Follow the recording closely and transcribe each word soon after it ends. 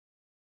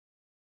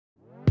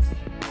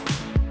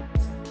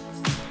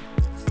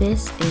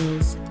This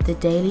is The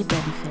Daily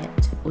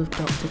Benefit with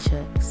Dr.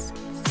 Chuks,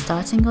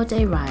 starting your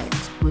day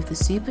right with the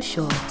super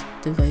short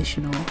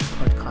devotional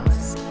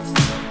podcast.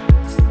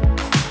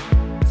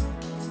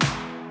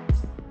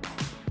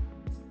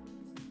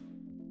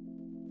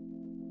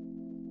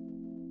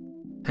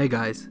 Hey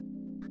guys,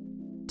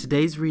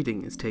 today's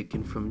reading is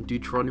taken from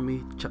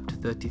Deuteronomy chapter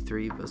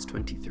 33 verse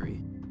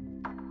 23.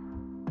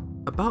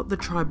 About the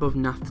tribe of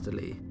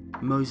Naphtali,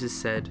 Moses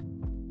said,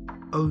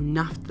 "O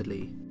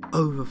Naphtali,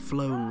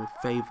 overflowing with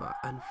favour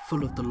and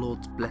full of the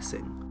Lord's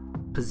blessing,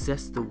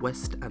 possess the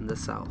west and the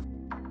south."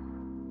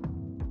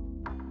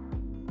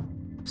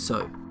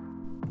 So,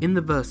 in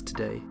the verse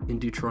today in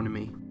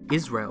Deuteronomy,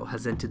 Israel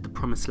has entered the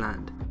promised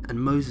land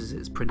and Moses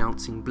is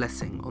pronouncing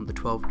blessing on the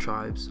 12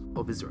 tribes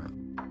of Israel.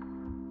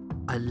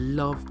 I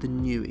love the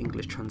New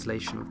English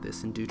translation of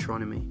this in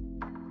Deuteronomy.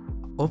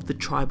 Of the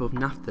tribe of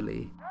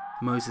Naphtali,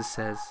 Moses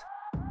says,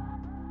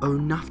 "O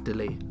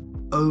Naphtali,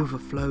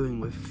 overflowing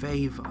with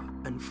favour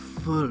and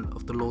full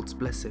of the Lord's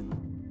blessing."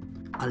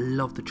 I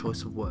love the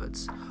choice of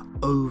words,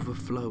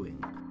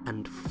 overflowing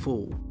and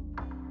full.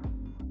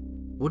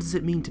 What does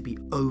it mean to be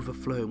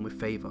overflowing with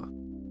favour?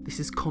 This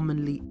is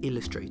commonly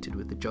illustrated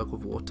with a jug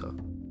of water.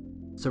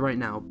 So right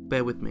now,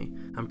 bear with me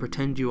and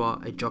pretend you are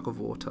a jug of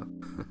water.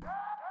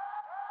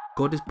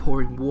 God is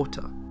pouring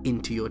water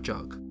into your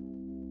jug.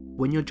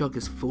 When your jug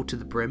is full to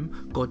the brim,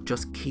 God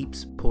just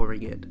keeps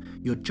pouring it.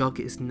 Your jug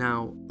is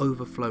now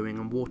overflowing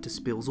and water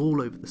spills all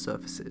over the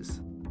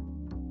surfaces.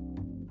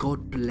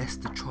 God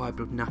blessed the tribe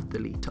of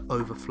Naphtali to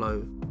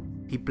overflow.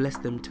 He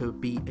blessed them to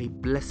be a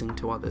blessing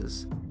to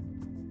others.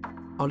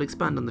 I'll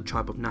expand on the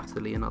tribe of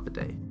Naphtali another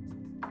day.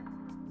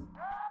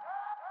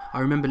 I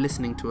remember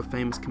listening to a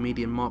famous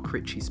comedian Mark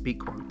Ritchie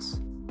speak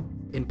once.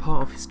 In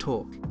part of his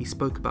talk, he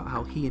spoke about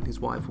how he and his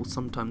wife will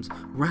sometimes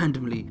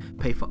randomly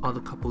pay for other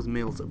couples'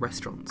 meals at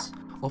restaurants,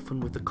 often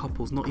with the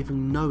couples not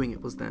even knowing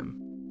it was them.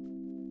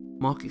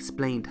 Mark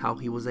explained how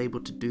he was able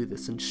to do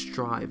this and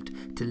strived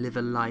to live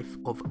a life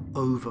of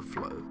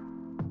overflow.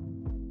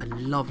 I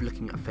love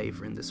looking at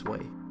favour in this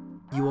way.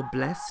 You are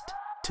blessed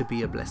to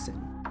be a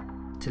blessing,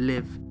 to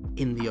live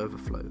in the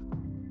overflow.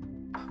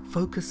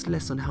 Focus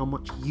less on how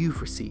much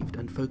you've received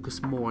and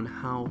focus more on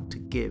how to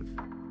give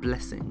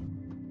blessing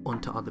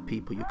onto other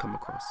people you come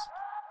across.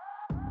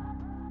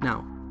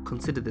 Now,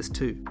 consider this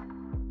too.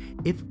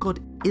 If God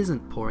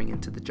isn't pouring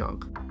into the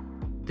jug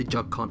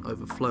can't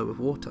overflow with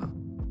water.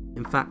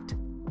 In fact,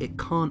 it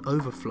can't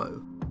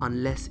overflow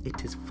unless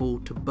it is full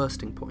to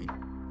bursting point.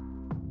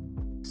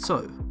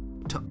 So,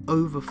 to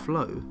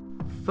overflow,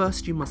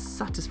 first you must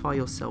satisfy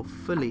yourself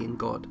fully in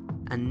God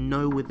and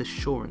know with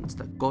assurance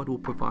that God will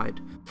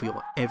provide for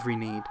your every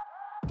need.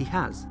 He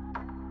has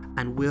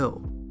and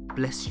will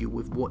bless you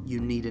with what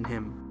you need in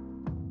Him.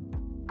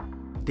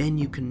 Then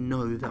you can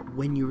know that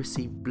when you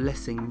receive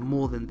blessing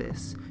more than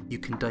this, you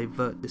can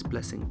divert this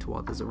blessing to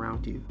others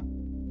around you.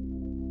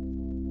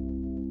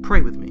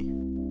 Pray with me.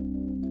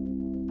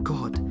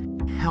 God,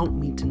 help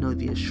me to know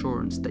the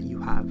assurance that you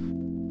have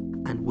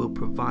and will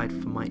provide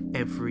for my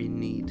every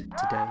need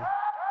today.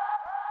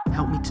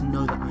 Help me to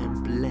know that I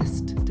am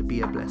blessed to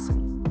be a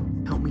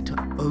blessing. Help me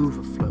to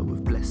overflow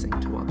with blessing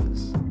to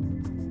others.